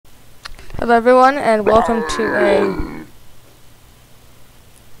Hello everyone, and welcome to a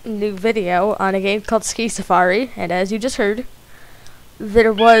new video on a game called Ski Safari. And as you just heard,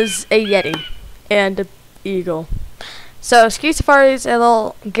 there was a Yeti and an eagle. So Ski Safari is a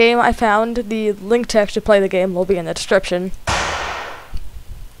little game I found. The link to actually play the game will be in the description.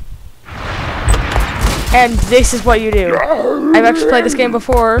 And this is what you do. I've actually played this game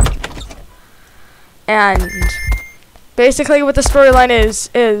before, and basically what the storyline is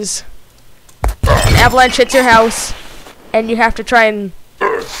an avalanche hits your house, and you have to try and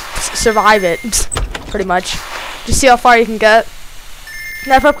survive it, pretty much. Just see how far you can get.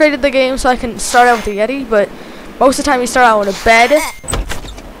 And I've upgraded the game so I can start out with the Yeti, but most of the time you start out in a bed,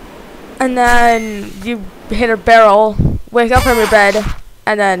 and then you hit a barrel, wake up from your bed,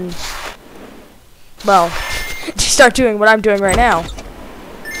 and then, well, you start doing what I'm doing right now.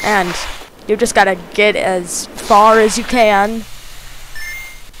 And you just gotta get as far as you can,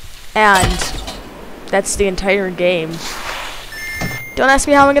 and that's the entire game. Don't ask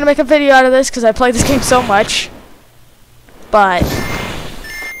me how I'm gonna make a video out of this, because I played this game so much, but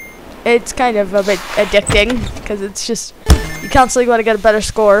it's kind of a bit addicting, because it's just, you constantly want to get a better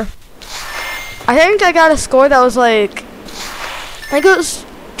score. I think I got a score that was like, I think it was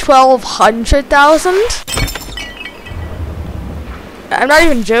 1,200,000. I'm not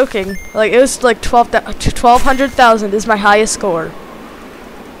even joking. Like, it was like 1,200,000 is my highest score.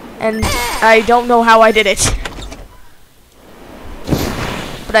 And I don't know how I did it.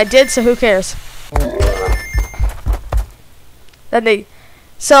 But I did, so who cares? Then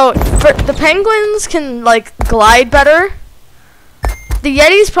so the penguins can like glide better. The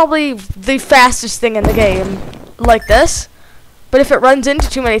Yeti's probably the fastest thing in the game, like this. But if it runs into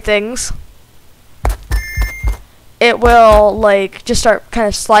too many things, it will like just start kind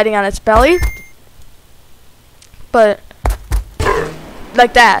of sliding on its belly, but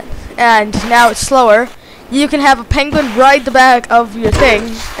like that. And now it's slower. You can have a penguin ride the back of your thing,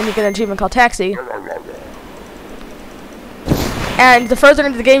 and you get an achievement called Taxi. And the further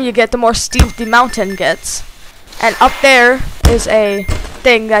into the game you get, the more steep the mountain gets. And up there is a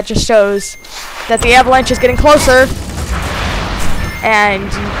thing that just shows that the avalanche is getting closer, and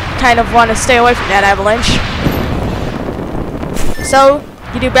you kind of want to stay away from that avalanche. So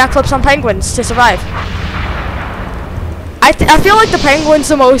you do backflips on penguins to survive. I feel like the penguin's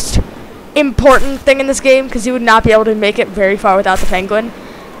the most important thing in this game, because you would not be able to make it very far without the penguin.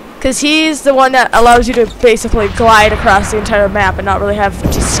 Because he's the one that allows you to basically glide across the entire map and not really have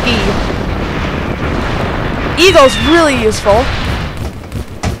to ski. Eagle's really useful,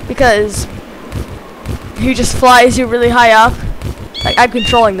 because he just flies you really high up. Like, I'm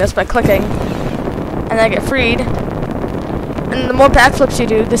controlling this by clicking, and then I get freed. And the more backflips you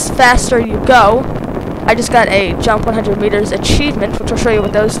do, the faster you go. I just got a jump 100 meters achievement, which I'll show you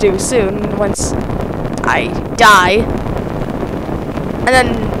what those do soon once I die. And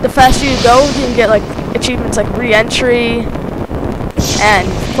then the faster you go, you can get like achievements like re-entry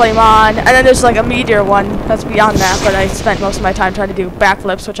and flame on. And then there's like a meteor one that's beyond that, but I spent most of my time trying to do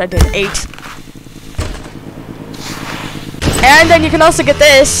backflips, which I did 8. And then you can also get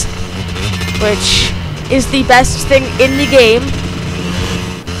this, which is the best thing in the game,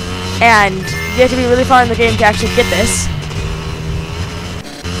 and you have to be really far in the game to actually get this.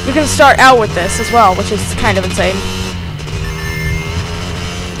 You can start out with this as well, which is kind of insane.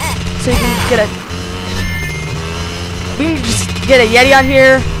 So you can get we can just get a Yeti on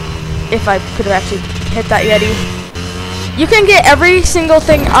here, if I could have actually hit that Yeti. You can get every single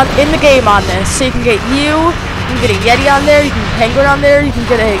thing in the game on this. So you can get you can get a Yeti on there, you can get a penguin on there, you can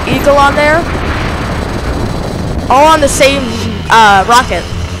get an eagle on there. All on the same rocket,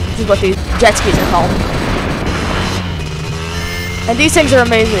 which is what these jet skis are called. And these things are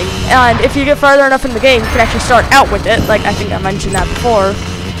amazing. And if you get farther enough in the game, you can actually start out with it. Like, I think I mentioned that before.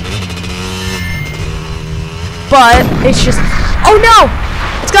 But it's just, oh no!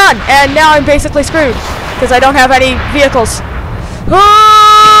 It's gone! And now I'm basically screwed, because I don't have any vehicles.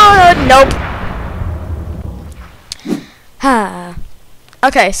 Oh, nope.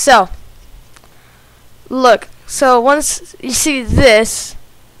 Okay, so look. So once you see this,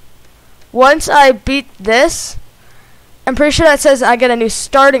 once I beat this, I'm pretty sure that says I get a new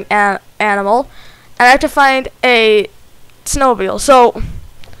starting animal, and I have to find a snowmobile. So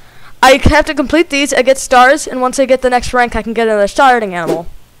I have to complete these, I get stars, and once I get the next rank, I can get another starting animal.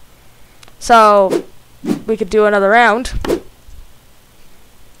 So we could do another round.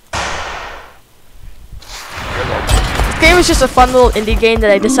 This game is just a fun little indie game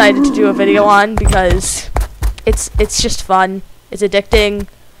that I decided to do a video on, because it's just fun, it's addicting,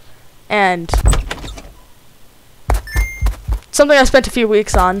 and something I spent a few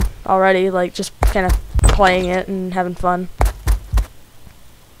weeks on already, like just kind of playing it and having fun.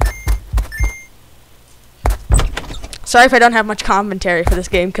 Sorry if I don't have much commentary for this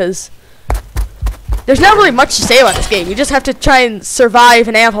game, because there's not really much to say about this game. You just have to try and survive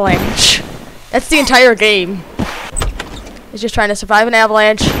an avalanche. That's the entire game. It's just trying to survive an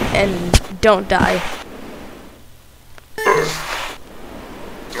avalanche and don't die.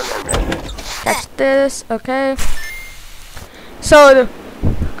 Catch this, okay. So,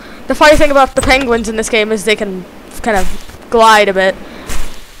 the funny thing about the penguins in this game is they can kind of glide a bit.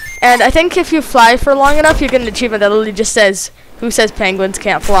 And I think if you fly for long enough, you get an achievement that literally just says, who says penguins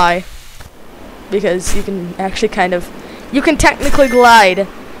can't fly? Because you can actually you can technically glide.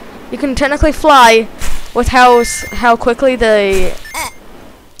 You can technically fly with how quickly the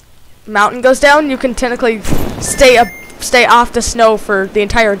mountain goes down. You can technically stay off the snow for the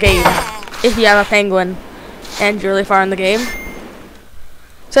entire game if you have a penguin and you're really far in the game.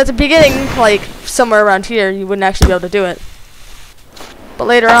 So at the beginning, like somewhere around here, you wouldn't actually be able to do it. But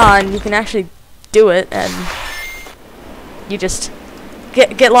later on, you can actually do it, and you just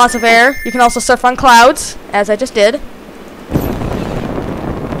get lots of air. You can also surf on clouds, as I just did. You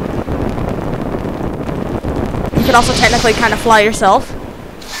can also technically kind of fly yourself.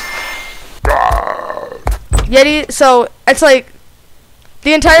 Yeti, so it's like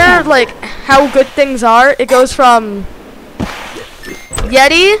the entire like how good things are. It goes from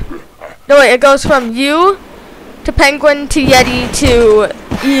Yeti. No wait, it goes from you to penguin to Yeti to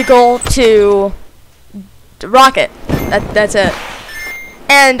eagle to rocket. That's it.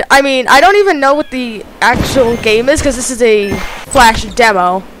 And I mean, I don't even know what the actual game is because this is a Flash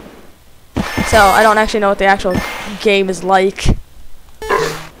demo. So I don't actually know what the actual game is like.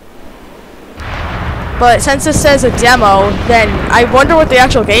 But since this says a demo, then I wonder what the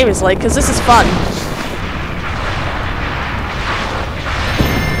actual game is like, because this is fun.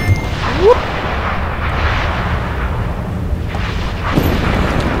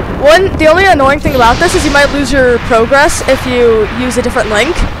 The only annoying thing about this is you might lose your progress if you use a different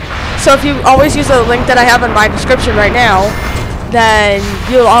link. So if you always use a link that I have in my description right now, then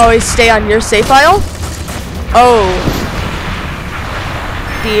you'll always stay on your save file. Oh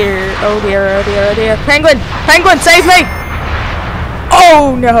dear, oh dear, oh dear, oh dear. Penguin! Penguin, save me!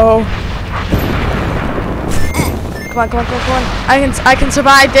 Oh no! Come on, come on, come on, come on. I can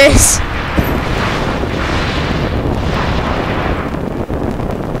survive this.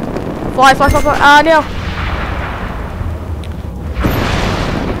 Fly, fly, fly, fly. Ah, no.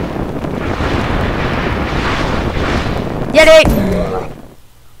 Yeti!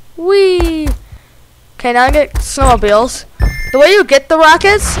 Whee! Okay, now I get snowmobiles. The way you get the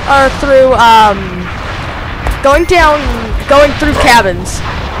rockets are through, going through cabins.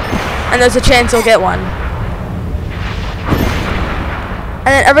 And there's a chance you'll get one. And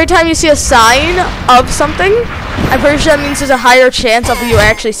then every time you see a sign of something, I'm pretty sure that means there's a higher chance of you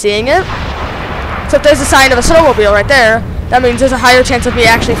actually seeing it. So if there's a sign of a snowmobile right there, that means there's a higher chance of me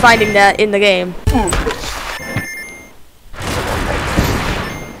actually finding that in the game.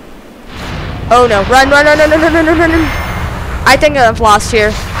 Oh no, run, run, run, run, run, run, run, run, run. I think I've lost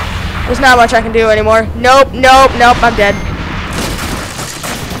here. There's not much I can do anymore. Nope, nope, nope, I'm dead.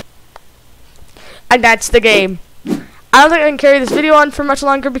 And that's the game. I don't think I can carry this video on for much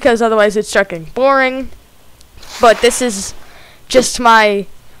longer because otherwise it's getting boring. But this is just my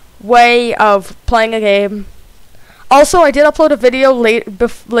way of playing a game. Also, I did upload a video later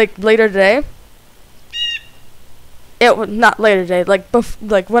today. It was not later today,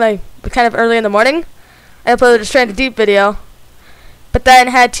 like when I kind of early in the morning. I uploaded a Stranded Deep video, but then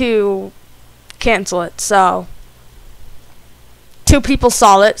had to cancel it. So 2 people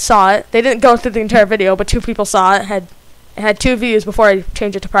saw it. They didn't go through the entire video, but 2 people saw it. It had 2 views before I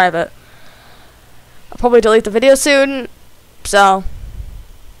changed it to private. I'll probably delete the video soon. So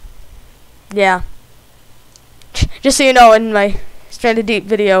yeah. Just so you know, in my Stranded Deep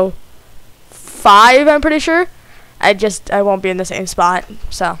video 5, I'm pretty sure, I won't be in the same spot.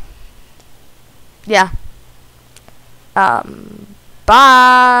 So yeah.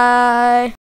 Bye.